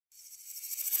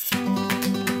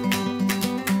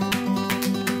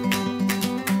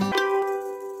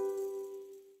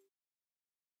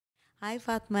Hi,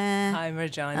 Fatma. Hi,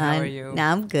 Marjan. How are you?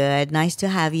 I'm good. Nice to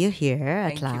have you here at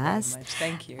Thank you very last. much.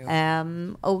 Thank you.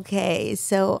 Okay,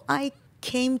 so I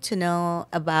came to know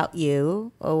about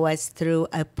you was through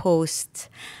a post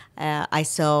I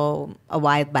saw a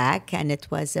while back, and it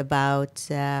was about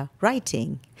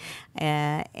writing.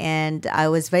 And I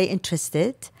was very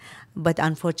interested, but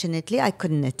unfortunately, I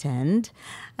couldn't attend.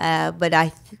 But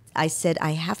I said,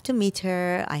 I have to meet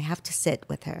her, I have to sit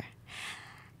with her.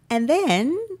 And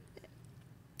then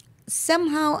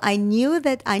somehow I knew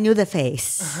that I knew the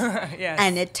face. And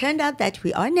Yes. it turned out that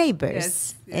we are neighbors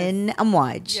Yes. Yes. in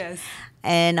Amwaj. Yes.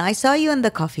 And I saw you in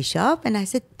the coffee shop, and I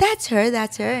said, that's her,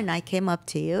 that's her. And I came up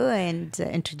to you and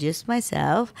introduced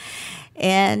myself.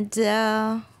 And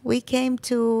we came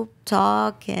to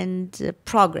talk and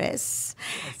progress.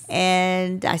 Yes.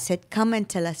 And I said, come and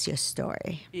tell us your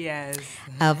story Yes.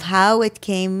 of how it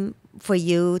came for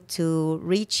you to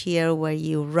reach here where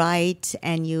you write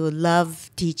and you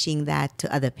love teaching that to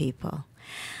other people.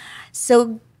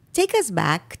 So take us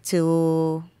back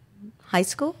to high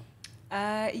school,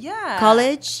 Yeah.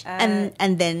 college,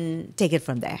 and then take it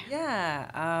from there.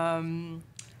 Yeah.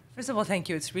 First of all, thank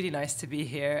you. It's really nice to be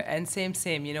here. And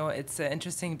same. You know, it's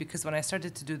interesting because when I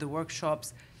started to do the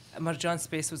workshops, Marjan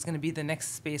Space was going to be the next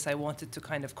space I wanted to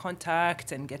kind of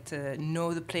contact and get to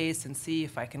know the place and see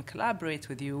if I can collaborate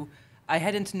with you. I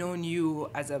hadn't known you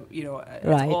as a, at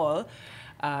Right. all,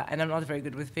 and I'm not very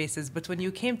good with faces. But when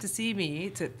you came to see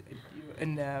me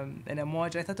in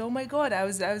Amwaj, I thought, oh my God, I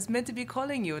was meant to be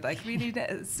calling you like really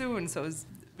soon. So it was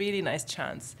really nice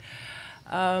chance.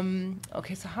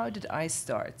 Okay, so how did I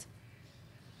start?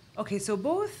 Okay, so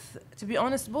to be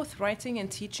honest, both writing and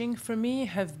teaching for me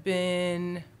have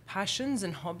been passions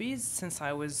and hobbies since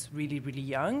I was really, really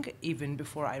young, even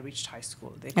before I reached high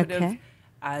school. They could have, Okay.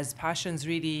 as passions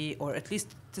really, or at least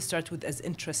to start with as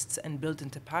interests and build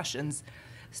into passions,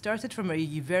 started from a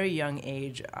very young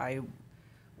age. I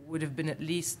would have been at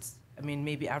least, I mean,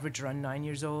 maybe average around 9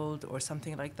 years old or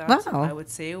something like that, Wow. I would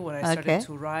say, when I started Okay.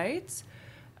 to write.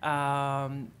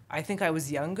 I think I was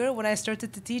younger when I started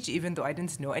to teach, even though I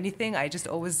didn't know anything. I just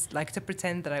always liked to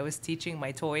pretend that I was teaching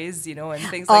my toys, and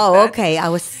things like Oh, that. okay. I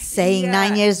was saying Yeah.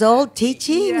 9 years old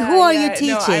teaching. Yeah, Who are you yeah. No,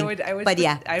 teaching? I would But put,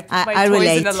 yeah, I put I, my I toys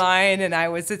relate. in a line, and I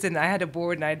would sit and I had a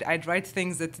board, and I'd write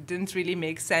things that didn't really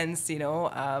make sense,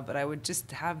 but I would just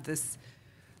have this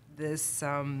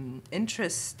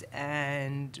interest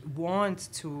and want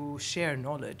to share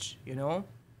knowledge.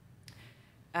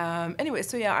 Anyway,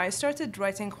 so yeah, I started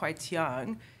writing quite young.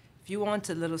 If you want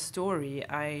a little story,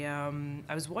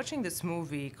 I was watching this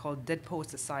movie called Dead Poet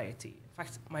Society. In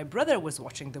fact, my brother was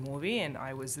watching the movie, and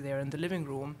I was there in the living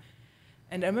room.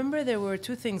 And I remember there were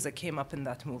two things that came up in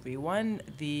that movie. One,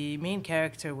 the main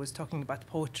character was talking about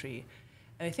poetry.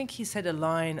 And I think he said a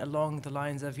line along the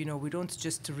lines of, we don't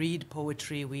just read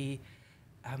poetry,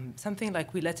 something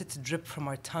like we let it drip from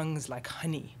our tongues like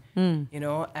honey,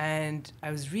 And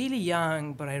I was really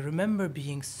young, but I remember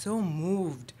being so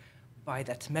moved by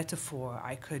that metaphor.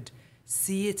 I could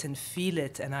see it and feel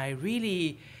it, and I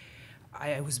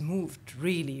was moved,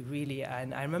 really, really. And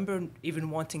I remember even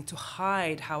wanting to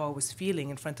hide how I was feeling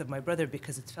in front of my brother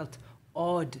because it felt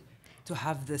odd to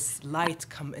have this light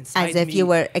come inside As if me. you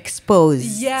were exposed.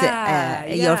 Yeah,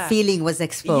 Your yeah. feeling was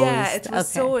exposed. Yeah, it was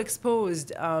Okay. so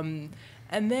exposed.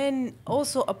 And then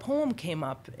also a poem came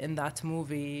up in that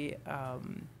movie.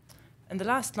 And the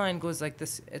last line goes like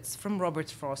this. It's from Robert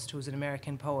Frost, who's an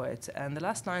American poet. And the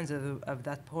last lines of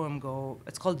that poem go,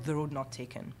 it's called The Road Not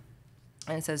Taken.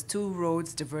 And it says, two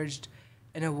roads diverged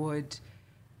in a wood,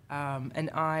 and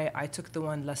I took the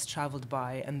one less traveled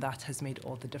by, and that has made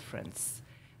all the difference.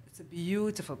 It's a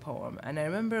beautiful poem. And I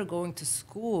remember going to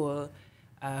school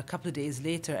a couple of days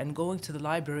later and going to the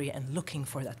library and looking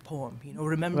for that poem,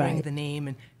 remembering Right. the name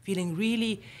and feeling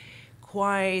really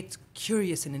quite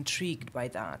curious and intrigued by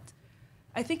that.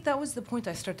 I think that was the point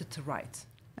I started to write.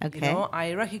 Okay.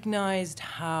 I recognized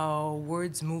how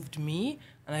words moved me,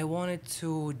 and I wanted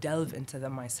to delve into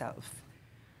them myself.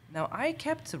 Now, I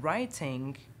kept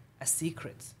writing a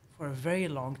secret for a very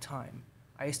long time.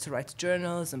 I used to write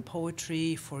journals and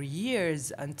poetry for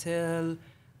years until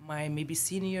my maybe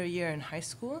senior year in high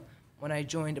school, when I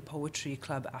joined a poetry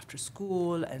club after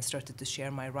school and started to share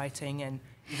my writing and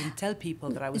even tell people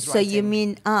that I was So writing.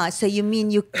 you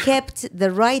mean you kept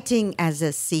the writing as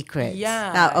a secret?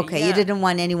 Yeah, Okay. You yeah. didn't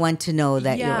want anyone to know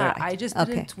that you were Yeah, writing. I just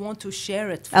Okay. didn't want to share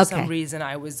it for some Okay. reason.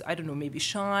 I was, I don't know, maybe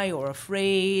shy or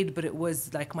afraid, but it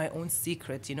was like my own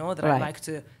secret, that I Right. like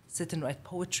to sit and write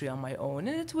poetry on my own.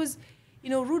 And it was,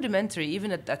 rudimentary,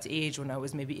 even at that age when I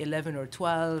was maybe 11 or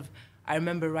 12. I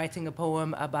remember writing a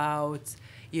poem about,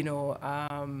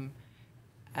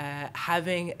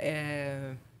 having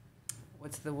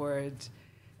what's the word?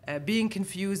 Being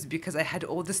confused because I had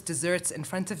all these desserts in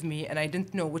front of me and I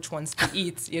didn't know which ones to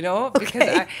eat, you know?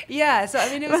 Because so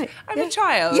I mean, I'm a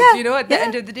child, you know, at the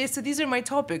end of the day. So these are my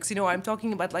topics, you know, I'm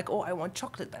talking about like, oh, I want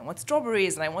chocolate, I want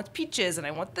strawberries, and I want peaches, and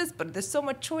I want this, but there's so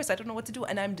much choice, I don't know what to do.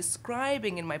 And I'm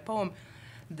describing in my poem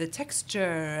the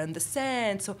texture and the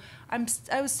scent. So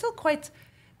I was still quite,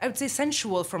 I would say,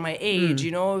 sensual for my age,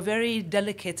 you know, very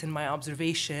delicate in my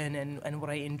observation and what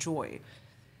I enjoy.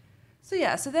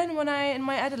 So then when in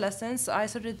my adolescence, I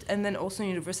started, and then also in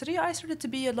university, I started to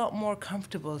be a lot more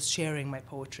comfortable sharing my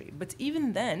poetry. But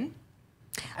even then,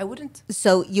 I wouldn't.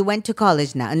 So you went to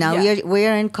college now. Now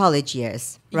we're in college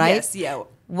years, right? Yes, yeah.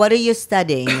 What are you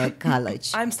studying at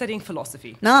college? I'm studying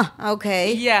philosophy. No,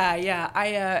 okay.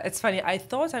 Yeah. It's funny. I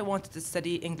thought I wanted to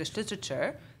study English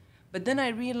literature, but then I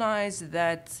realized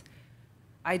that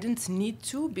I didn't need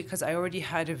to because I already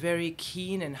had a very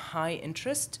keen and high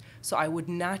interest. So I would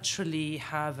naturally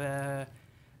have a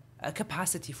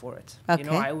capacity for it. Okay. You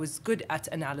know, I was good at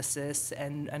analysis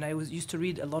and I used to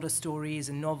read a lot of stories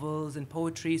and novels and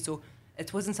poetry. So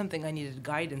it wasn't something I needed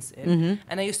guidance in.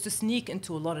 And I used to sneak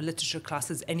into a lot of literature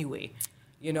classes anyway,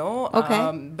 you know.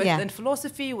 But then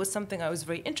philosophy was something I was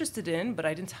very interested in, but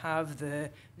I didn't have the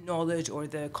knowledge or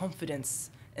the confidence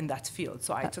in that field.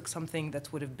 So I took something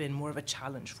that would have been more of a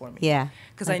challenge for me. Yeah.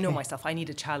 Because I know myself, I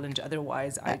need a challenge.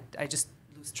 Otherwise, I just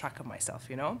lose track of myself,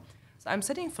 you know? So I'm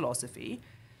studying philosophy.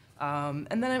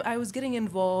 And then I was getting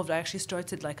involved. I actually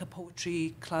started like a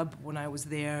poetry club when I was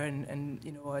there and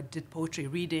you know, I did poetry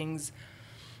readings.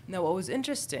 Now, what was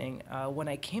interesting, when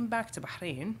I came back to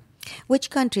Bahrain. Which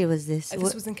country was this?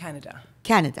 This was in Canada.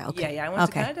 Canada, okay. Yeah, I went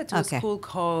to Canada to a school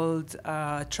called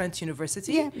Trent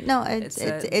University. Yeah, no,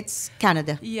 it's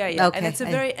Canada. Yeah. Okay. And it's a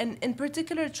very, and in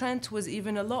particular, Trent was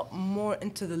even a lot more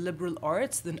into the liberal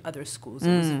arts than other schools.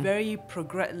 It was a very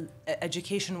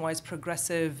education-wise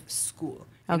progressive school.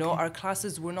 You know, our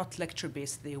classes were not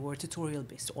lecture-based, they were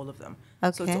tutorial-based, all of them.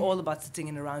 Okay. So it's all about sitting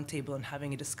in a round table and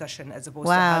having a discussion as opposed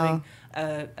to having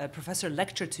a professor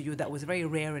lecture to you. That was very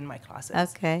rare in my classes.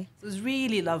 Okay. So it was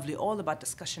really lovely, all about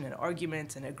discussion and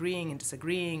argument and agreeing and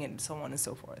disagreeing and so on and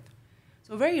so forth.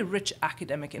 So a very rich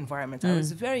academic environment. I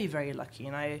was very, very lucky.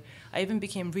 And I even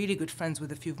became really good friends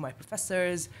with a few of my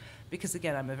professors because,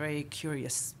 again, I'm a very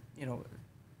curious, you know...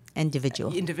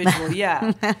 Individual,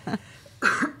 yeah.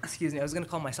 Excuse me, I was going to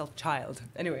call myself child.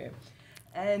 Anyway,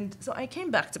 and so I came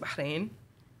back to Bahrain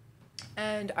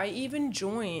and I even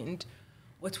joined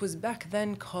what was back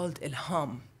then called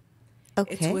Ilham.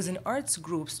 Okay. It was an arts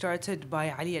group started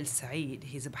by Ali AlSaad.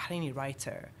 He's a Bahraini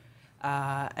writer.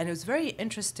 And it was a very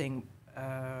interesting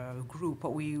group.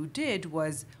 What we did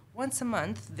was once a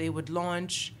month they would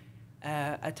launch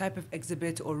a type of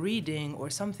exhibit or reading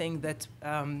or something that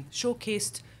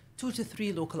showcased 2 to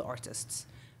 3 local artists.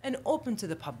 And open to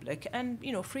the public and,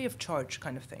 you know, free of charge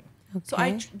kind of thing. Okay. So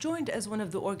I joined as one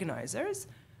of the organizers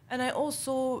and I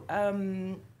also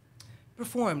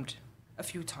performed a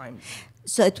few times.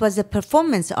 So it was a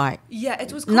performance art? Yeah,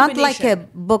 it was not like a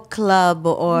book club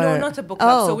or... No, not a book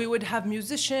club. So we would have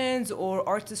musicians or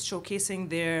artists showcasing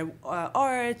their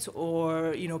art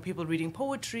or, you know, people reading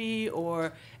poetry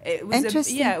or... It was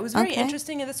interesting. It was very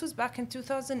interesting and this was back in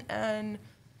 2006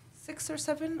 or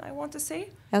 7, I want to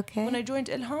say. Okay. When I joined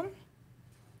Ilham,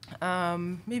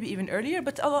 maybe even earlier,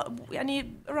 but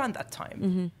around that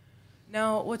time.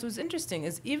 Now, what was interesting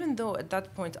is even though at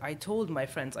that point I told my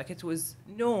friends, like it was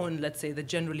known, let's say, that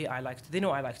generally they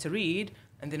know I like to read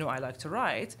and they know I like to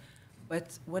write,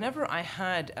 but whenever I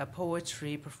had a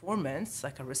poetry performance,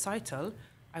 like a recital,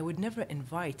 I would never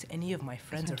invite any of my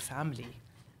friends or family,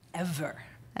 ever.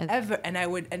 Ever. And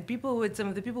some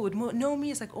of the people would know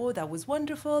me. It's like, oh, that was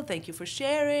wonderful. Thank you for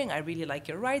sharing. I really like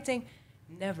your writing.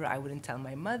 Never. I wouldn't tell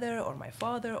my mother or my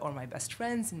father or my best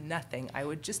friends, nothing. I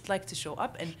would just like to show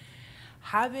up and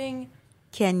having...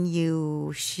 Can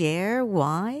you share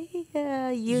why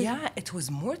Yeah, it was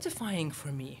mortifying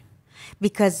for me.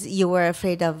 Because you were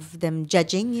afraid of them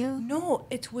judging you? No,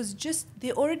 it was just,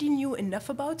 they already knew enough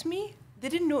about me. They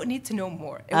didn't need to know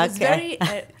more. It was very...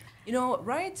 You know,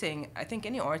 writing, I think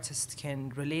any artist can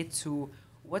relate to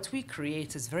what we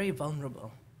create is very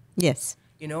vulnerable. Yes.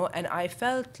 You know, and I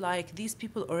felt like these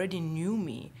people already knew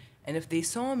me. And if they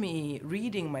saw me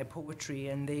reading my poetry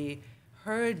and they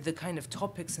heard the kind of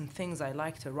topics and things I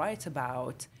like to write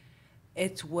about,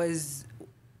 it was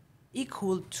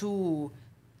equal to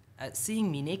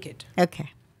seeing me naked. Okay.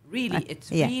 Really, it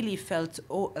really felt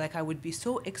like I would be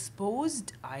so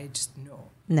exposed. I just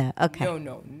know. No, okay.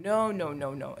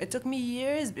 No. It took me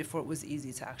years before it was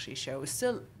easy to actually share. It was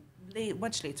still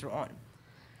much later on.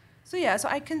 So yeah, so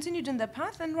I continued in that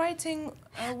path, and writing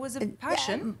was a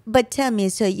passion. But tell me,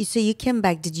 so you came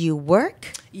back. Did you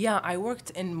work? Yeah, I worked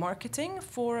in marketing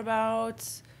for about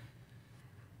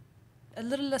a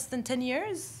little less than 10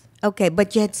 years. Okay,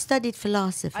 but you had studied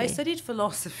philosophy. I studied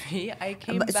philosophy. I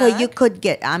came back. So you could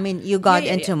get, I mean, you got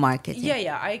Yeah, into marketing.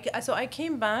 So I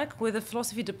came back with a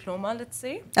philosophy diploma, let's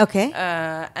say. Okay.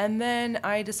 And then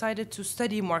I decided to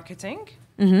study marketing.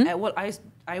 Well, I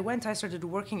started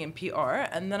working in PR,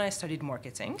 and then I studied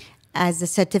marketing. As a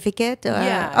certificate? Or?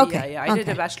 Okay. I did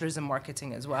a bachelor's in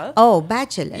marketing as well. Oh,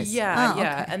 bachelor's. Yeah.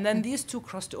 Okay. And then these two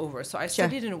crossed over. So I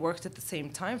studied and worked at the same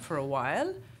time for a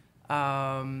while.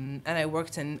 And I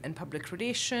worked in public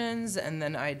relations, and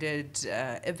then I did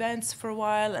events for a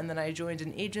while, and then I joined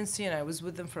an agency, and I was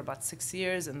with them for about 6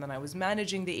 years, and then I was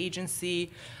managing the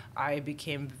agency.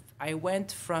 I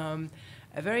went from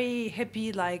a very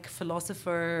hippie-like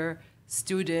philosopher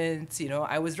student, you know,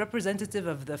 I was representative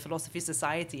of the Philosophy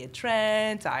Society at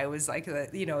Trent. I was like,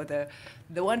 the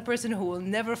one person who will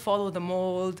never follow the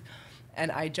mold. And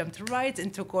I jumped right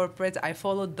into corporate. I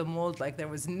followed the mold like there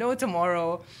was no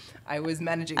tomorrow. I was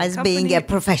managing a company. As being a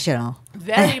professional.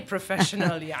 Very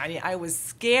professional. Yeah, I was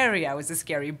scary. I was a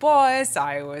scary boss.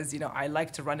 I was, I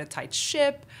like to run a tight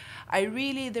ship.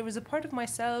 There was a part of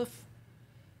myself,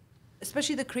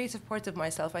 especially the creative part of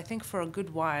myself, I think for a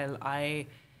good while,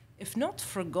 if not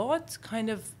forgot, kind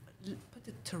of put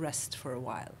it to rest for a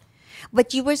while.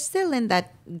 But you were still in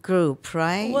that group,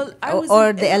 right? Well, I was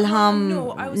or in the Ilham.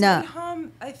 No, I was in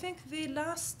Ilham. I think they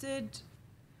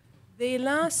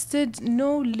lasted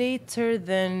no later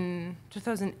than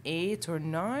 2008 or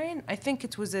 9. I think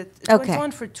it went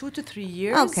on for 2 to 3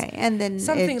 years. Okay, and then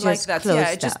something it like just that.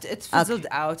 Closed Yeah, it fizzled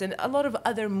out, and a lot of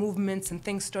other movements and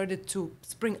things started to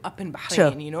spring up in Bahrain.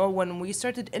 Sure. When we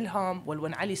started Ilham,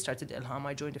 when Ali started Ilham,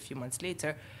 I joined a few months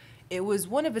later. It was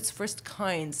one of its first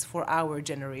kinds for our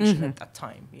generation at that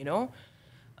time,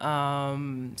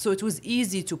 So it was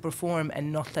easy to perform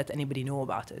and not let anybody know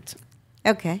about it.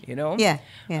 Okay. Yeah.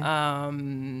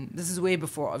 This is way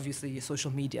before, obviously,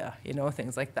 social media,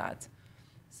 things like that.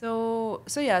 So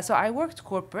I worked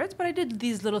corporate, but I did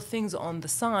these little things on the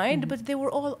side, but they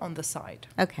were all on the side.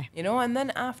 Okay. And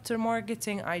then after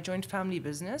marketing, I joined family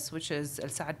business, which is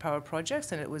AlSaad Power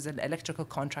Projects, and it was an electrical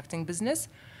contracting business.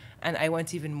 And I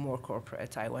went even more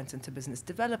corporate. I went into business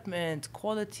development,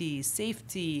 quality,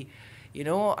 safety.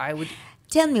 I would...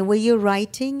 Tell me, were you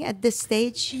writing at this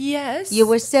stage? Yes. You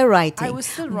were still writing? I was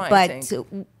still writing.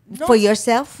 But for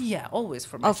yourself? Yeah, always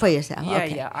for myself. Oh, for yourself. Yeah,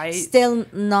 okay. yeah. Still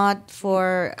not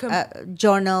for a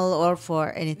journal or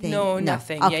for anything? No,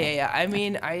 nothing. Okay. Yeah. I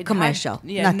mean, commercial?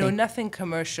 Nothing. No, nothing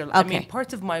commercial. Okay. I mean,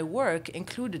 part of my work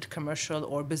included commercial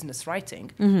or business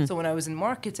writing. So when I was in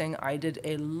marketing, I did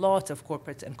a lot of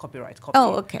corporate and copyright copy.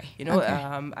 Oh, okay.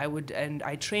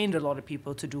 I trained a lot of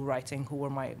people to do writing who were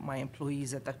my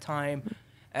employees at that time.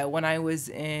 When I was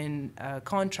in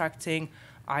contracting,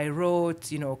 I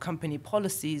wrote, company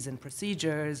policies and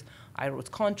procedures. I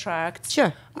wrote contracts.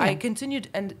 Sure. Yeah. I continued,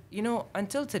 and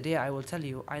until today, I will tell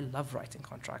you, I love writing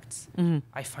contracts.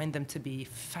 I find them to be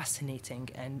fascinating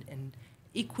and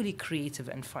equally creative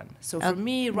and fun. So for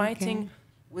me, writing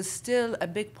was still a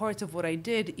big part of what I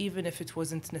did, even if it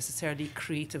wasn't necessarily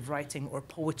creative writing or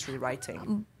poetry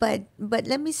writing. But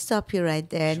let me stop you right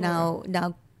there. Sure.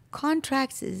 Now,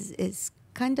 contracts is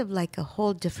kind of like a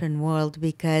whole different world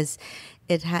because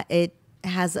it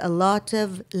has a lot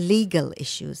of legal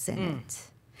issues in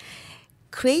it.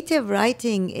 Creative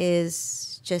writing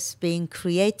is just being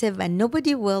creative, and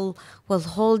nobody will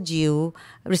hold you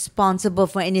responsible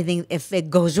for anything if it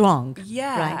goes wrong.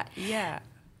 Yeah, right? yeah.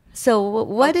 So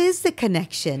what is the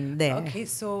connection there? Okay,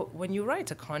 so when you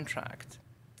write a contract,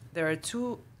 there are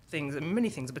two things, many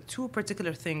things, but two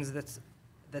particular things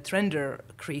that render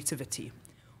creativity.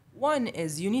 One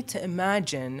is you need to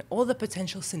imagine all the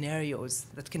potential scenarios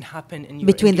that can happen in your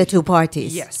between the two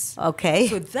parties. Yes. Okay.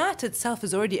 So that itself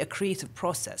is already a creative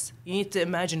process. You need to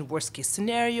imagine worst case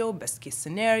scenario, best case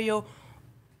scenario,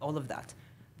 all of that.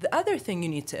 The other thing you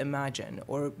need to imagine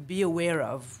or be aware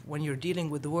of when you're dealing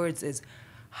with words is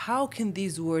how can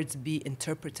these words be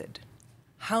interpreted?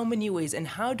 How many ways, and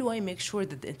how do I make sure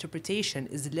that the interpretation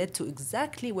is led to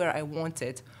exactly where I want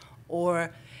it,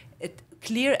 or it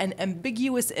clear and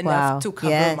ambiguous enough to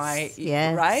cover right?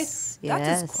 Yes.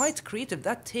 That is quite creative.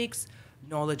 That takes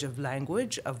knowledge of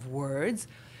language, of words.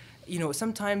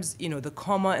 Sometimes, the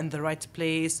comma in the right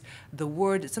place, the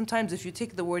word. Sometimes if you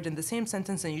take the word in the same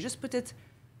sentence and you just put it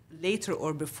later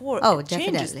or before, it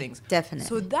changes things. Definitely.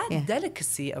 So that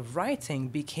delicacy of writing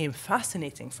became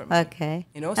fascinating for me. Okay.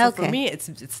 For me,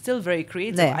 it's still very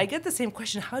creative. I get the same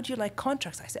question, how do you like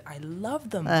contracts? I say, I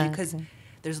love them because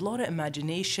there's a lot of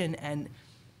imagination and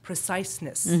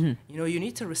preciseness. You know, you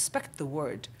need to respect the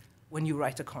word when you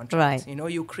write a contract. Right. You know,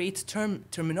 you create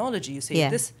terminology. You say Yeah.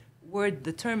 this word,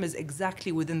 the term is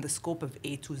exactly within the scope of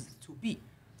A to B,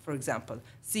 for example.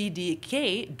 C, D,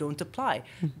 K don't apply.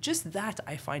 Just that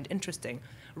I find interesting.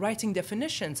 Writing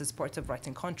definitions is part of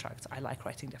writing contracts. I like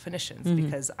writing definitions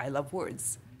because I love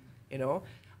words, you know.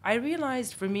 I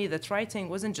realized for me that writing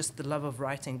wasn't just the love of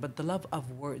writing, but the love of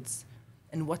words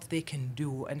and what they can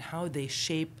do and how they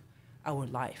shape our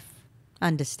life.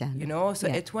 Understand. You know, so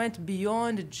Yeah. it went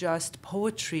beyond just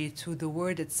poetry to the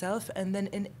word itself, and then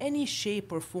in any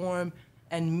shape or form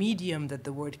and medium that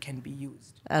the word can be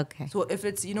used. Okay. So if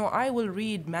it's, you know, I will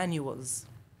read manuals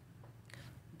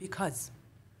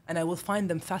and I will find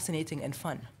them fascinating and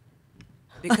fun.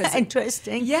 Because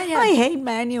Interesting. Yeah, yeah. I hate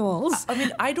manuals. I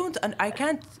mean, I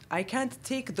can't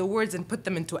take the words and put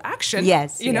them into action.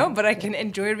 Yes, you know, yeah, but I can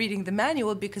enjoy reading the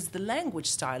manual because the language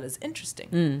style is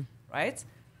interesting, right?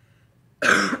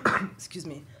 Excuse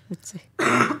me. Let's see.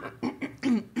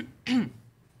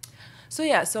 So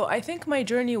yeah, so I think my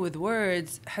journey with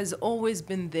words has always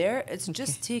been there. It's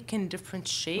just taken different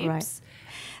shapes. Right.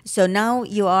 So now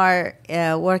you are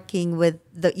working with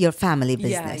your family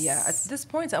business. Yeah, yeah. At this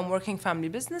point, I'm working family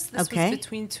business. This Okay. was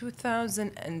between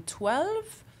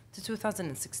 2012 to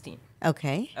 2016.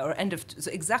 Okay. Or so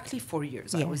exactly 4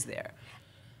 years I Yeah. was there.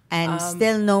 And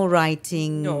still no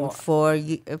writing no. for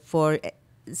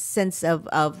sense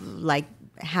of like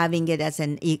having it as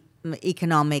an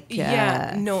economic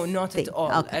No, not thing. at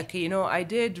all. Okay. You know, I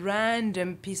did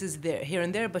random pieces there, here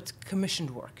and there, but commissioned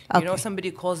work. You know, Okay.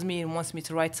 somebody calls me and wants me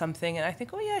to write something, and I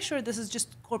think, oh yeah, sure, this is just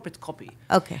corporate copy.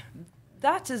 Okay.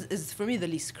 That is for me the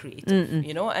least creative,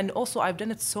 you know, and also I've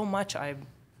done it so much,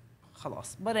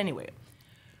 khalas. But anyway,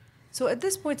 so at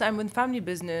this point I'm in family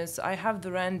business. I have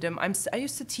the random. I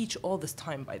used to teach all this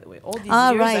time, by the way. All these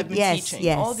years Right. I've been Yes, teaching.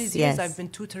 yes, All these years yes. I've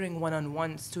been tutoring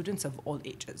one-on-one students of all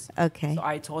ages. Okay. So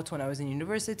I taught when I was in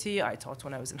university. I taught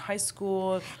when I was in high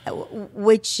school.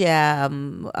 Which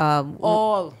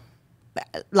All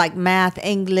like math,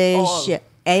 English, All.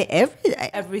 everything.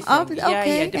 everything.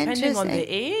 Okay. Depending on the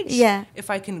interesting. age. Yeah. If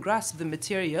I can grasp the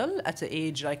material at an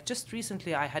age, like just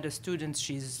recently I had a student,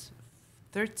 she's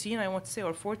 13, I want to say,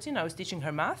 or 14. I was teaching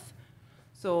her math.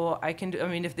 So I can do, I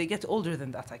mean, if they get older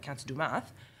than that, I can't do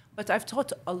math. But I've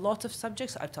taught a lot of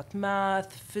subjects. I've taught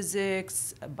math,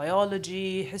 physics,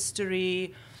 biology,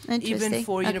 history. Interesting. Even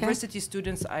for Okay. university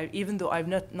students, even though I've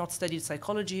not studied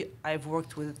psychology, I've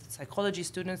worked with psychology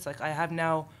students. Like I have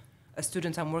now a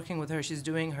student I'm working with her. She's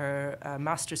doing her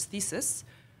master's thesis,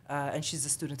 and she's a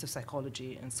student of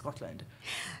psychology in Scotland.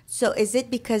 So is it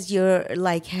because you're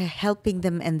like helping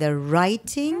them in their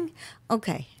writing?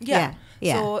 Okay. Yeah.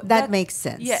 Yeah. So that makes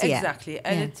sense. Yeah, exactly.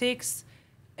 And Yeah. it takes,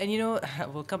 and you know,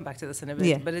 we'll come back to this in a bit,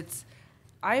 Yeah. but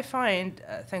I find,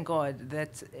 thank God,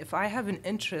 that if I have an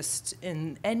interest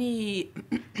in any,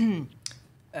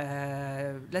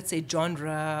 let's say,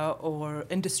 genre or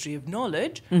industry of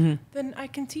knowledge, then I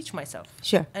can teach myself.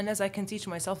 Sure. And as I can teach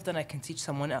myself, then I can teach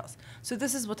someone else. So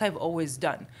this is what I've always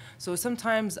done. So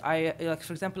sometimes like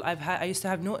for example, I used to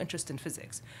have no interest in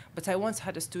physics, but I once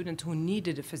had a student who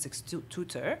needed a physics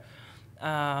tutor,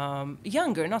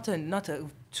 younger, not a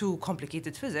too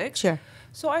complicated physics. Sure.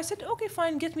 So I said, okay,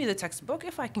 fine, get me the textbook.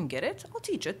 If I can get it, I'll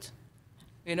teach it.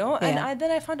 You know, Yeah. and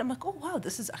then I found, I'm like, oh wow,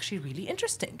 this is actually really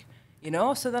interesting. You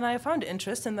know, so then I found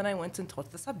interest, and then I went and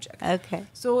taught the subject. Okay.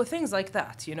 So things like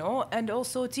that, you know, and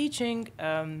also teaching,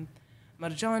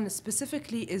 Marjan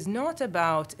specifically is not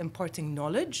about imparting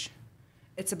knowledge.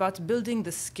 It's about building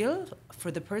the skill for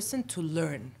the person to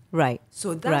learn. Right.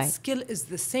 So that Right. skill is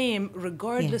the same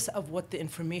regardless of what the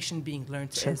information being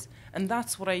learned Sure. is. And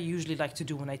that's what I usually like to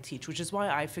do when I teach, which is why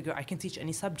I figure I can teach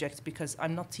any subject, because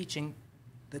I'm not teaching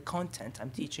the content,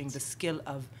 I'm teaching the skill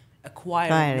of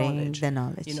acquiring knowledge. The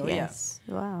knowledge. You know, yes.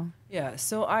 Wow. Yeah.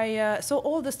 So so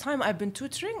all this time I've been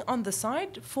tutoring on the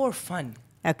side for fun,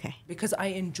 Okay. because I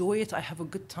enjoy it, I have a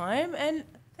good time, and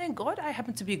thank God I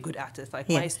happen to be good at it. Like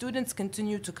Yeah. my students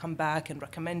continue to come back and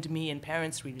recommend me, and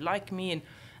parents really like me,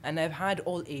 and I've had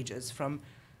all ages, from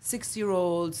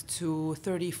 6-year-olds to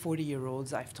 30,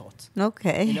 40-year-olds I've taught.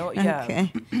 Okay. You know, yeah.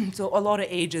 Okay. So a lot of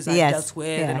ages I've Yes, dealt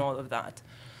with and yeah. all of that.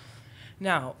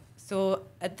 Now, so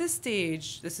at this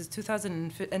stage, this is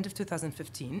end of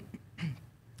 2015,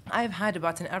 I've had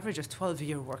about an average of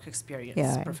 12-year work experience,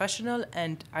 Yeah. professional,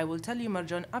 and I will tell you,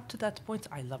 Marjan, up to that point,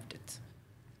 I loved it.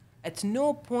 At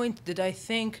no point did I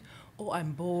think, oh,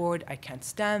 I'm bored, I can't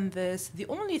stand this. The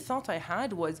only thought I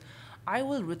had was, I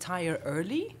will retire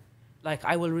early, like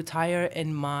I will retire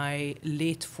in my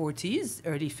late 40s,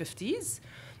 early 50s,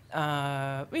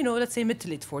 let's say mid to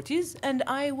late 40s, and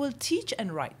I will teach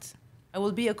and write. I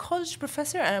will be a college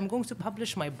professor, and I'm going to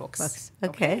publish my books.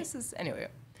 Okay. This is, anyway.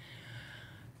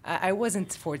 I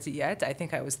wasn't 40 yet. I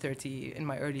think I was 30, in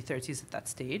my early 30s at that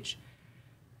stage.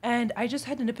 And I just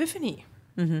had an epiphany.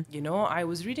 I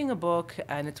was reading a book,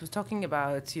 and it was talking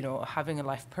about, having a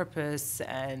life purpose.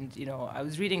 And, I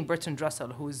was reading Bertrand Russell,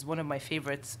 who's one of my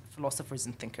favorite philosophers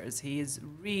and thinkers. He is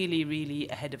really, really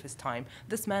ahead of his time.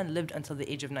 This man lived until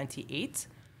the age of 98.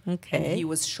 Okay. And he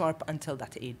was sharp until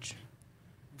that age.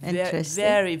 Interesting.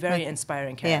 Very, very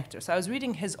inspiring character. Yeah. So I was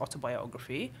reading his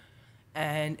autobiography,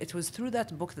 and it was through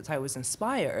that book that I was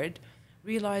inspired,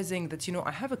 realizing that,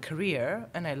 I have a career,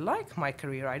 and I like my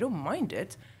career. I don't mind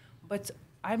it, but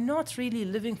I'm not really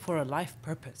living for a life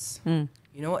purpose.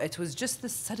 It was just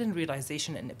this sudden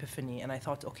realization and epiphany. And I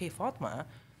thought, okay, Fatma,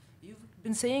 you've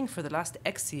been saying for the last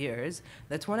X years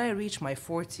that when I reach my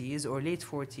 40s or late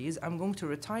 40s, I'm going to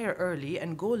retire early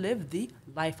and go live the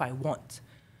life I want.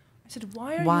 I said,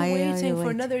 why are you waiting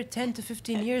for another 10 to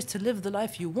 15 years to live the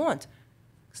life you want?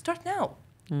 Start now,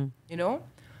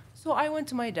 So I went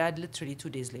to my dad literally 2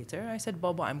 days later. I said,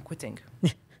 Baba, I'm quitting.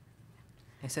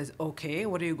 He says, okay,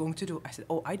 what are you going to do? I said,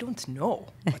 I don't know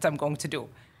what I'm going to do.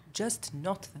 Just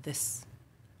not this.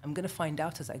 I'm going to find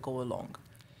out as I go along.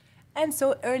 And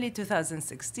so early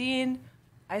 2016,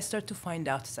 I start to find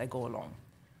out as I go along.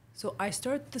 So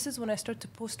this is when I start to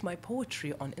post my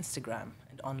poetry on Instagram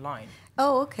and online.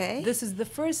 Oh, okay. This is the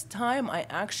first time I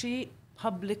actually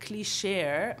publicly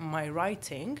share my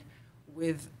writing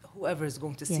with whoever is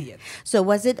going to see it. So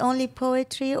was it only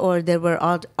poetry, or there were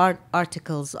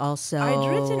articles also?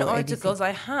 I'd written articles,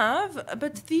 I have,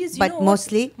 but these,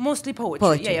 mostly? Mostly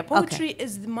poetry. Yeah, poetry Okay.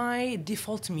 is my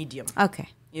default medium. Okay.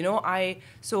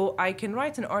 So I can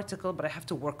write an article, but I have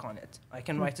to work on it. I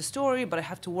can write a story, but I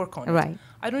have to work on it. Right.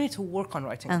 I don't need to work on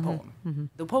writing a poem.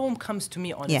 The poem comes to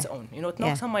me on its own. It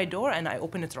knocks on my door, and I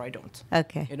open it or I don't.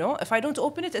 Okay. If I don't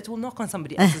open it, it will knock on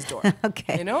somebody else's door.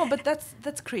 Okay. But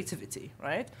that's creativity,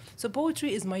 right? So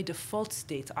poetry is my default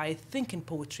state. I think in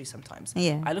poetry sometimes.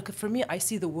 Yeah. For me, I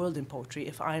see the world in poetry.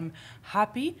 If I'm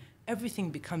happy, everything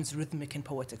becomes rhythmic and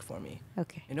poetic for me.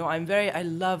 Okay.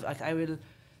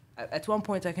 At one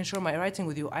point, I can share my writing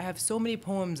with you. I have so many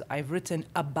poems I've written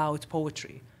about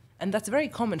poetry. And that's very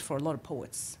common for a lot of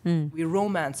poets. We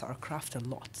romance our craft a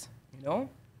lot,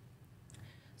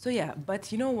 So yeah,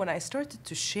 but when I started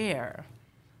to share,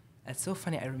 it's so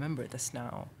funny, I remember this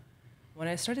now. When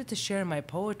I started to share my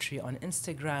poetry on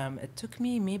Instagram, it took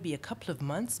me maybe a couple of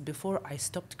months before I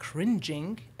stopped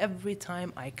cringing every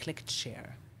time I clicked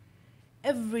share.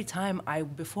 Every time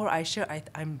before I share,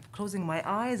 I'm closing my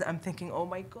eyes. I'm thinking, oh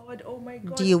my God.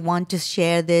 Do you want to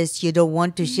share this? You don't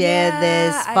want to share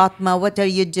this? Fatma, what are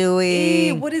you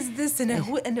doing? What is this?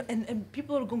 And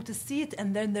people are going to see it,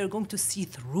 and then they're going to see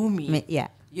through me. Yeah.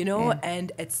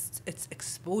 And it's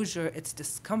exposure, it's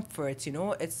discomfort,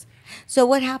 it's... So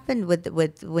what happened with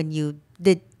when you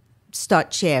did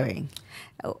start sharing?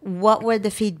 What were the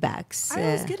feedbacks?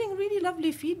 I was getting really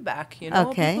lovely feedback,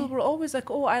 Okay. People were always like,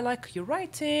 oh, I like your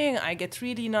writing. I get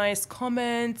really nice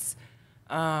comments.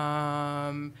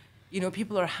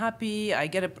 People are happy.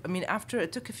 After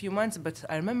it took a few months, but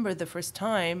I remember the first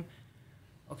time,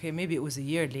 okay, maybe it was a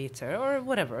year later or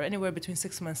whatever, anywhere between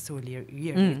 6 months to a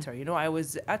year later. I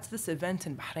was at this event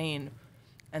in Bahrain,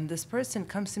 and this person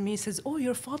comes to me and says, oh,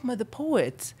 you're Fatma the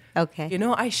poet. Okay.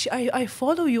 I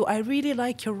follow you. I really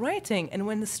like your writing. And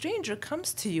when the stranger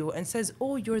comes to you and says,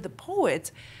 oh, you're the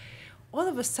poet, all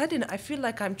of a sudden I feel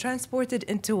like I'm transported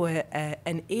into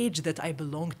an age that I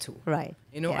belong to. Right.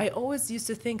 I always used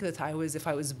to think that if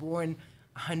I was born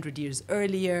 100 years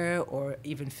earlier or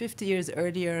even 50 years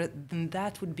earlier, then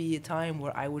that would be a time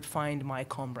where I would find my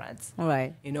comrades.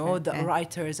 Right. The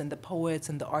writers and the poets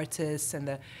and the artists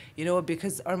and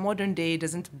because our modern day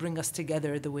doesn't bring us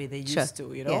together the way they used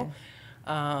to, Yeah.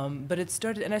 But I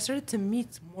started to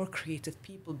meet more creative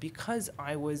people because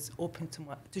I was open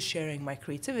to sharing my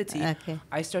creativity. Okay.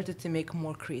 I started to make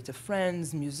more creative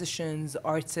friends, musicians,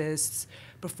 artists,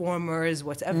 performers,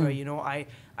 whatever.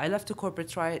 I left a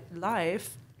corporate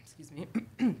life. Excuse me.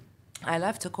 I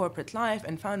left a corporate life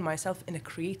and found myself in a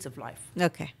creative life.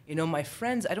 Okay. My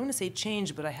friends, I don't want to say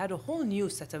change, but I had a whole new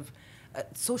set of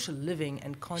social living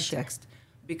and context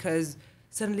because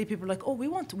suddenly people are like, oh,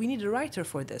 we need a writer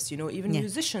for this. Even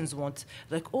musicians want,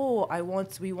 like, oh,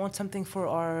 we want something for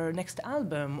our next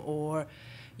album, or,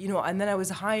 and then I was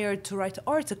hired to write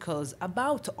articles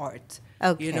about art.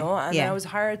 Okay. And I was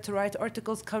hired to write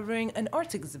articles covering an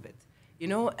art exhibit,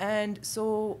 and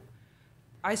so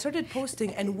I started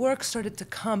posting and work started to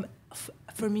come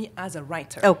for me as a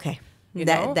writer. Okay. You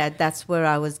know? That's where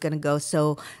I was gonna go.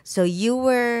 So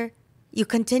you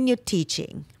continued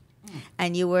teaching,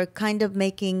 and you were kind of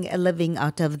making a living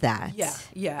out of that. Yeah,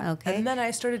 yeah. Okay. And then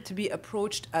I started to be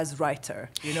approached as writer,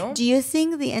 you know? Do you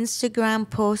think the Instagram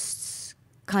posts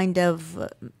kind of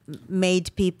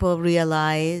made people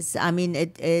realize? I mean,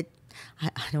 I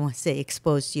don't want to say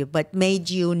exposed you, but made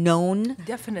you known.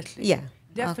 Definitely. Yeah.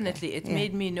 Definitely. Okay. It Yeah.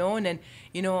 made me known. And,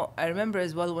 you know, I remember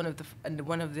as well one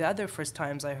of the other first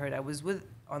times I heard, I was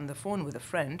on the phone with a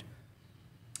friend.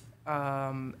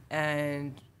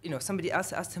 And, you know, somebody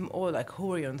asked him, oh, like,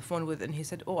 who are you on the phone with? And he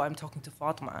said, oh, I'm talking to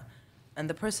Fatima. And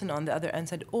the person on the other end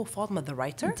said, oh, Fatima, the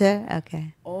writer?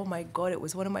 Okay. Oh my God, it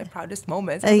was one of my proudest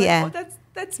moments. Yeah. Like, oh,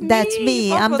 that's me. That's me.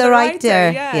 Fatima, I'm the writer.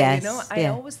 Yeah, Yes. you know, I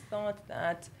always thought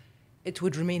that it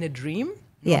would remain a dream,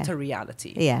 Yeah. not a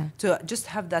reality. Yeah. To just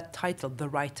have that title, the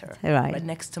writer, Right.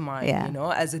 next to mine, Yeah. you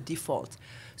know, as a default.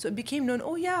 So it became known,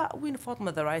 oh yeah, we know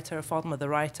Fatima the writer, Fatima the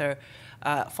writer.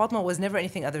 Fatima was never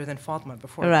anything other than Fatima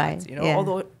before Right. that, you know, Yeah.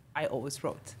 although I always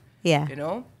wrote, Yeah. you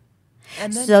know.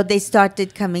 And then So they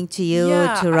started coming to you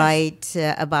Yeah, to write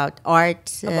about art.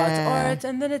 about art,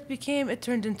 and then it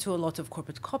turned into a lot of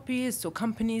corporate copies. So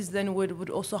companies then would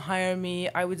also hire me.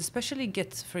 I would especially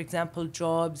get, for example,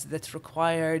 jobs that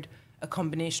required a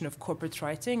combination of corporate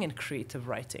writing and creative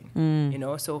writing. You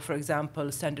know, so for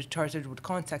example, Standard Chartered would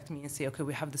contact me and say, okay,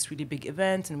 we have this really big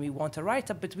event and we want a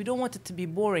write-up, but we don't want it to be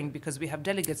boring because we have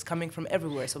delegates coming from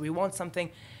everywhere. So we want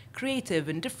something creative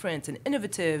and different and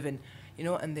innovative, and you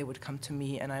know, and they would come to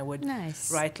me and I would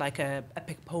Nice. write like a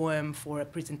epic poem for a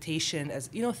presentation, as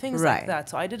you know, things Right. like that.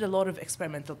 So I did a lot of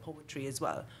experimental poetry as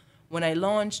well. When I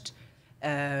launched,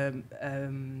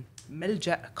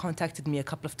 Melja contacted me a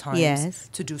couple of times Yes.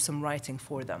 to do some writing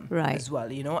for them Right. as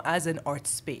well, you know, as an art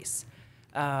space.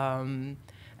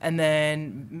 And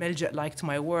then Melja liked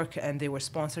my work and they were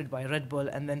sponsored by Red Bull,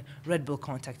 and then Red Bull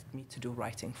contacted me to do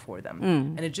writing for them.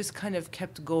 And it just kind of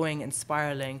kept going and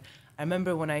spiraling. I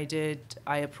remember when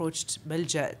I approached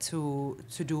Melja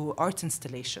to do art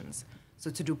installations, so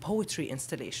to do poetry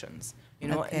installations, you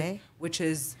know, Okay. which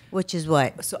is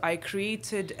what? so I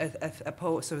created a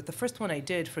poem. So the first one I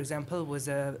did, for example, was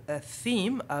a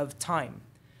theme of time.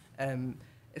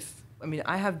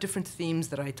 I have different themes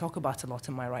that I talk about a lot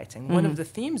in my writing. One of the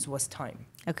themes was time.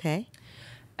 Okay.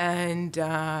 And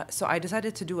so I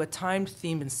decided to do a timed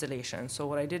theme installation. So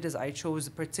what I did is I chose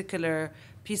particular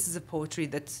pieces of poetry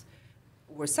that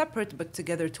were separate but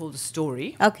together told a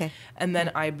story. Okay. And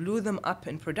then I blew them up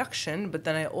in production, but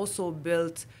then I also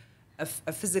built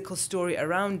a physical story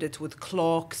around it with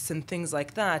clocks and things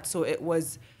like that. So it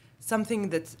was something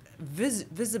that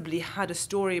visibly had a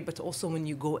story, but also when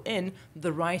you go in,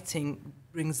 the writing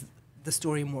brings the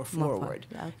story more forward.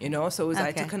 Okay. You know, so it was, I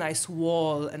Okay. took a nice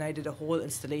wall and I did a whole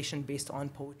installation based on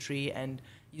poetry and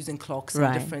using clocks Right.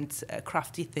 and different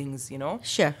crafty things, you know.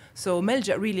 Sure. So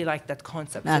Melja really liked that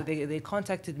concept. Ah. So they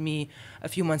contacted me a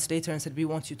few months later and said, we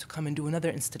want you to come and do another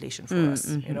installation for us,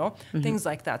 you know, things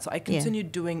like that. So I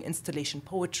continued doing installation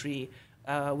poetry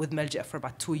with Melja for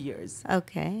about 2 years.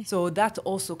 Okay. So that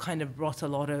also kind of brought a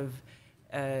lot of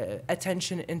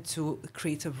attention into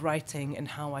creative writing and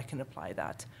how I can apply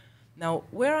that. Now,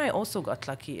 where I also got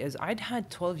lucky is I'd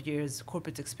had 12 years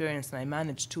corporate experience and I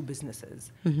managed 2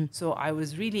 businesses. So I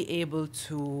was really able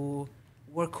to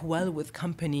work well with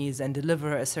companies and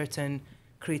deliver a certain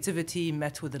creativity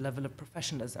met with a level of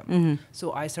professionalism.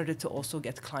 So I started to also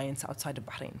get clients outside of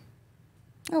Bahrain.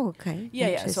 Oh, okay.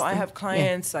 Yeah. So I have Interesting.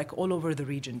 clients like all over the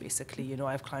region, basically. You know,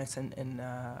 I have clients in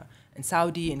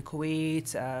Saudi, in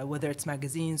Kuwait, whether it's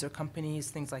magazines or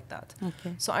companies, things like that.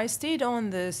 Okay. So I stayed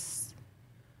on this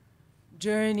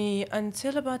journey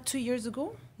until about 2 years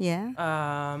ago.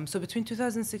 Yeah. So between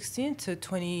 2016 to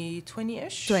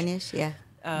 2020-ish. 20s, yeah.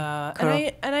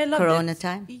 And I loved Corona it.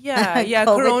 time? Yeah, COVID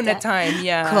Corona time. time,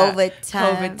 yeah. COVID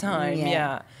time, COVID time, yeah.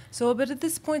 yeah. So, but at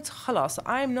this point, khalas,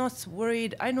 I'm not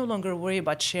worried. I no longer worry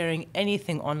about sharing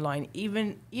anything online,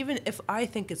 even if I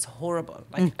think it's horrible.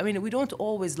 Like, I mean, we don't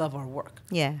always love our work.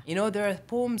 Yeah. You know, there are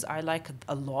poems I like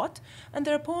a lot, and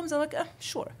there are poems I like,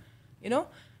 sure. You know?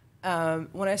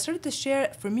 When I started to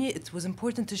share, for me, it was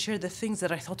important to share the things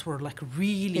that I thought were like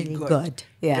really good.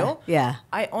 Yeah. You know? Yeah.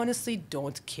 I honestly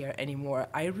don't care anymore.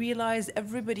 I realize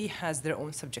everybody has their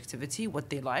own subjectivity, what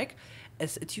they like.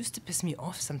 It used to piss me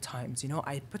off sometimes. You know,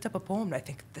 I put up a poem and I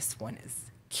think this one is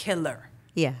killer.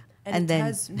 Yeah. And it then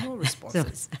has no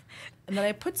responses. And then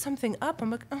I put something up,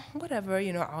 I'm like, oh, whatever,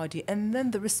 you know, Audi. And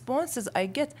then the responses I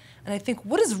get, and I think,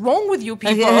 what is wrong with you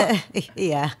people?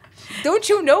 yeah. Don't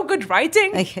you know good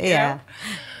writing? Yeah.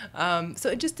 So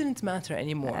it just didn't matter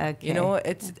anymore. You Okay. know,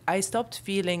 I stopped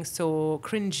feeling so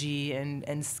cringy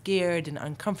and scared and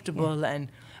uncomfortable and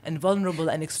vulnerable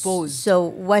and exposed. So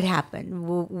what happened?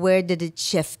 Where did it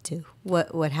shift to?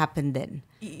 What happened then?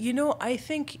 You know, I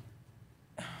think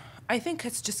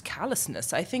it's just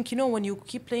callousness. I think, you know, when you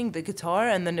keep playing the guitar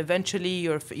and then eventually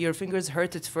your fingers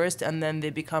hurt at first and then they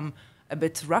become a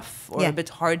bit rough or a bit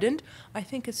hardened, I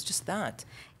think it's just that.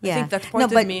 I think that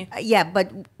part of me. Yeah,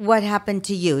 but what happened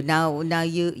to you? Now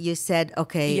you said,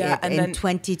 okay, Yeah, and in then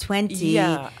 2020.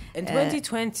 Yeah, in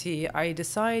 2020, I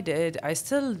decided I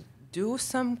still do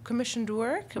some commissioned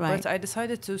work, Right. but I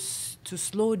decided to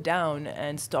slow down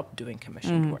and stop doing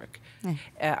commissioned work.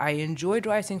 I enjoyed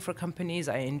writing for companies.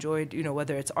 I enjoyed, you know,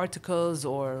 whether it's articles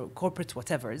or corporate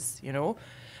whatevers, you know.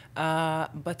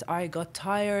 But I got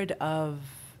tired of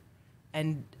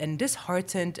and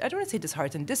disheartened. I don't want to say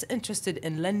disheartened, disinterested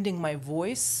in lending my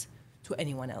voice to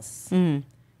anyone else.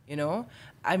 You know,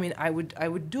 I mean, I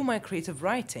would do my creative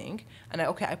writing, and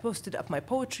I posted up my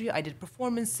poetry, I did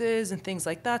performances and things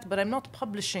like that, but I'm not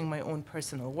publishing my own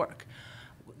personal work.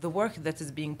 The work that is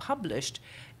being published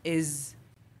is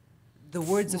the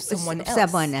words of someone else.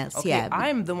 Someone else, okay? yeah.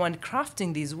 I'm the one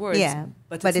crafting these words, Yeah,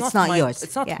 but it's not yours.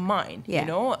 It's not Yeah. mine. Yeah. You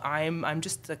know, I'm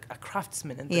just a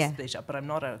craftsman in this stage, but I'm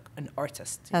not an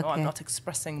artist. You know, I'm Okay. not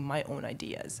expressing my own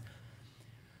ideas.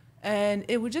 And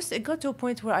it got to a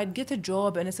point where I'd get a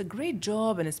job and it's a great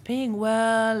job and it's paying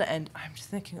well, and I'm just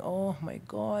thinking, oh my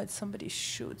God, somebody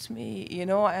shoots me. You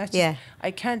know,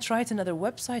 I can't write another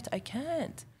website. I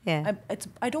can't. Yeah.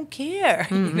 I don't care.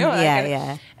 You know,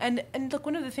 Yeah. And look,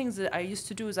 one of the things that I used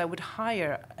to do is I would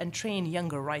hire and train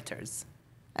younger writers.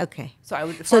 Okay. So I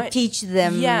would teach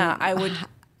them. Yeah, I would.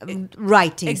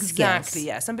 Writing Exactly, skills.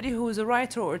 yeah. Somebody who is a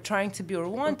writer or trying to be or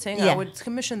wanting, Yeah. I would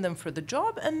commission them for the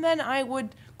job, and then I would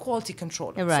quality control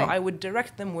it. Right. So I would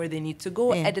direct them where they need to go,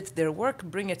 Yeah. edit their work,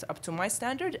 bring it up to my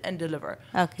standard, and deliver.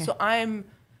 Okay. So I'm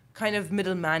kind of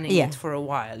middlemaning Yeah. it for a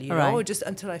while, you know, Right. just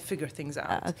until I figure things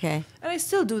out. Okay. And I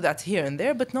still do that here and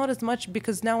there, but not as much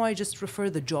because now I just refer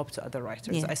the job to other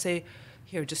writers. Yeah. I say,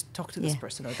 here, just talk to this Yeah.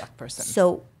 person or that person.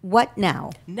 So what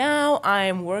now? Now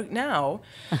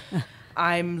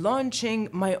I'm launching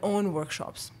my own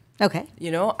workshops. Okay.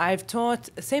 You know, I've taught,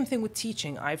 same thing with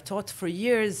teaching. I've taught for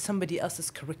years somebody else's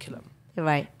curriculum.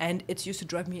 Right. And it used to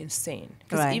drive me insane.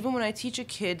 Because Right. even when I teach a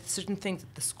kid certain things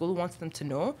that the school wants them to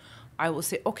know, I will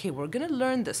say, okay, we're going to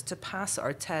learn this to pass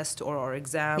our test or our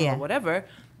exam Yeah. or whatever.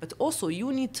 But also,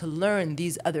 you need to learn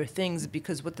these other things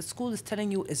because what the school is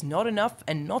telling you is not enough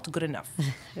and not good enough.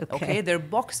 Okay? They're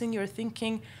boxing your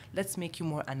thinking. Let's make you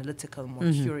more analytical, more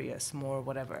curious, more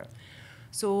whatever.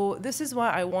 So this is why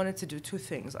I wanted to do two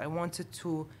things. I wanted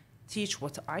to teach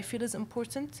what I feel is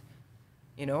important,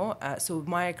 you know. So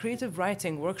my creative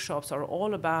writing workshops are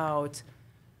all about,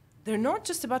 they're not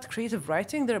just about creative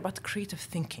writing, they're about creative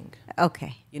thinking.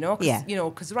 Okay. You know, Yeah.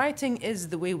 because writing is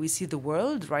the way we see the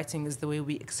world, writing is the way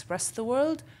we express the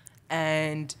world,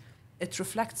 and it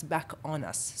reflects back on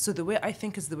us. So the way I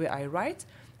think is the way I write,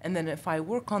 and then if I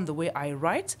work on the way I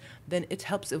write, then it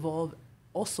helps evolve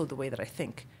also the way that I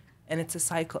think. And it's a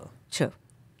cycle, True.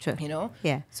 you know?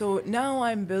 Yeah. So now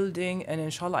I'm building, and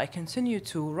inshallah, I continue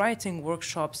to writing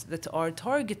workshops that are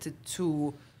targeted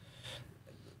to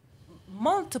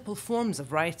multiple forms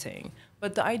of writing.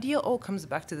 But the idea all comes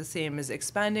back to the same, is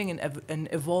expanding and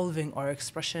evolving our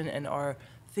expression and our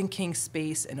thinking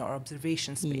space and our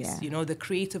observation space. Yeah. You know, the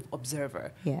creative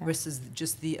observer versus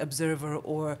just the observer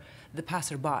or the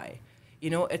passerby. You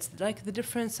know, it's like the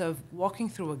difference of walking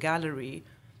through a gallery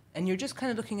and you're just kind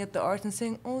of looking at the art and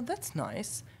saying, oh, that's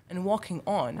nice, and walking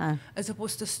on, as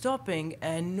opposed to stopping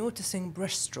and noticing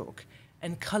brushstroke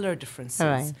and color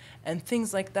differences and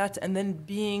things like that, and then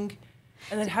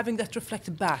having that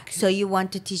reflect back. So you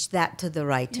want to teach that to the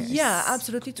writers? Yeah,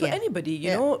 absolutely, to anybody,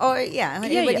 you know. Or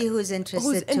anybody who's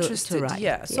interested, to write.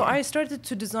 Yeah. So I started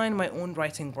to design my own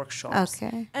writing workshops.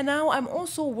 Okay. And now I'm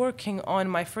also working on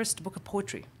my first book of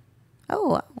poetry. Oh,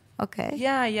 wow. Okay.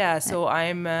 Yeah. So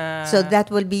I'm. So that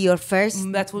will be your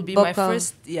first. That will be book my of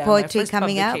first poetry my first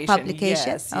coming out. Publication.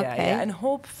 Yes, Okay. yeah. And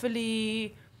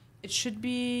hopefully, it should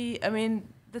be. I mean,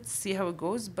 let's see how it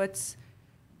goes. But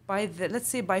let's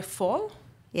say by fall,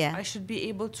 I should be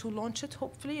able to launch it.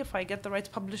 Hopefully, if I get the right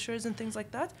publishers and things like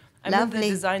that. I'm in the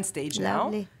design stage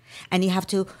now. And you have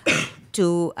to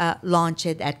launch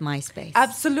it at MySpace.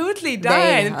 Absolutely,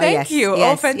 Diane. Thank you.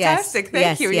 Yes, fantastic.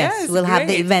 Thank you. Yes, we'll have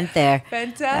the event there.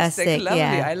 Fantastic. Lovely.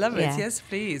 I love it. Yes,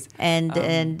 please.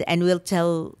 And we'll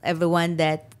tell everyone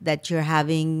that you're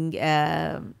having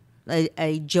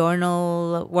a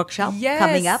journal workshop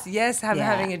coming up. Yes,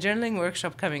 having a journaling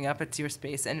workshop coming up at your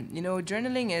space. And you know,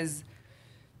 journaling is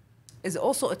is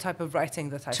also a type of writing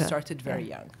that I Sure. started very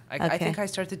Yeah. young. I Okay. think I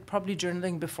started probably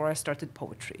journaling before I started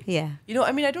poetry. Yeah. You know,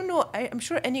 I mean, I don't know. I'm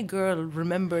sure any girl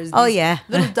remembers Oh, these yeah.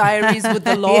 little diaries with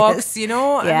the locks, you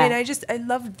know? Yeah. I mean, I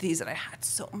loved these and I had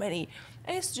so many.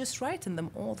 I used to just write in them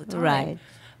all the time. Right.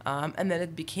 And then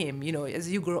it became, you know,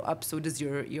 as you grow up, so does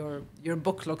your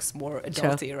book looks more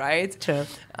adulty, right? True.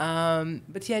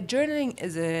 But yeah, journaling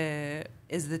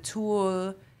is the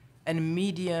tool and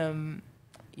medium.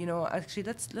 You know, actually,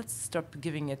 let's stop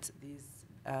giving it these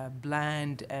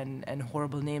bland and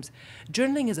horrible names.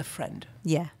 Journaling is a friend.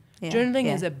 Yeah. Yeah. Journaling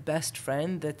yeah. is a best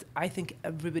friend that I think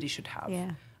everybody should have.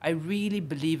 Yeah. I really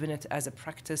believe in it as a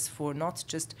practice for not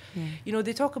just, you know,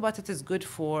 they talk about it as good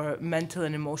for mental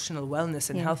and emotional wellness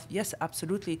and Yeah. health. Yes,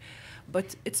 absolutely. But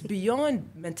it's beyond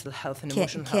mental health and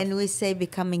emotional health. Can we say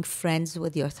becoming friends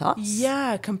with your thoughts?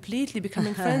 Yeah, completely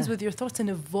becoming friends with your thoughts and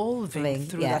evolving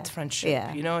through yeah. that friendship.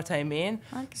 Yeah. You know what I mean?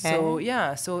 Okay. So,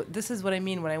 yeah, so this is what I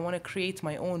mean when I want to create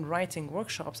my own writing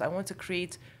workshops. I want to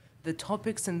create the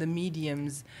topics and the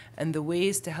mediums and the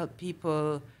ways to help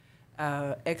people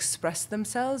express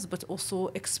themselves, but also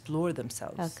explore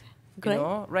themselves. Okay. Great. You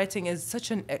know, writing is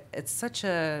such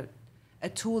a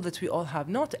tool that we all have.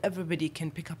 Not everybody can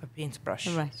pick up a paintbrush.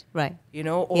 Right. Right. You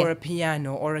know, or Yeah. a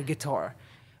piano or a guitar.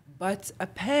 But a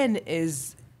pen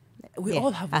is, we Yeah,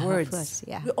 all have of words. course,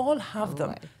 yeah. We all have them.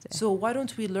 Words, yeah. So why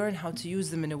don't we learn how to use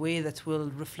them in a way that will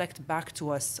reflect back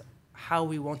to us how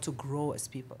we want to grow as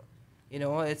people? You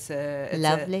know, it's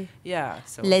Lovely. Yeah.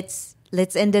 So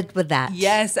Let's end it with that.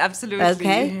 yes, absolutely.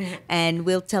 Okay. And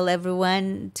we'll tell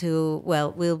everyone to,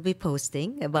 well, we'll be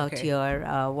posting about Okay. your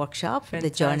workshop, the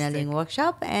Fantastic. journaling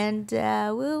workshop, and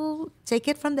we'll take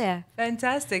it from there.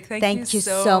 Fantastic. Thank you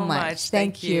so much.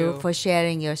 Thank you for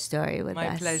sharing your story with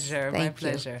us. My pleasure. Thank My you.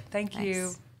 pleasure. Thank Nice.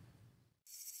 you.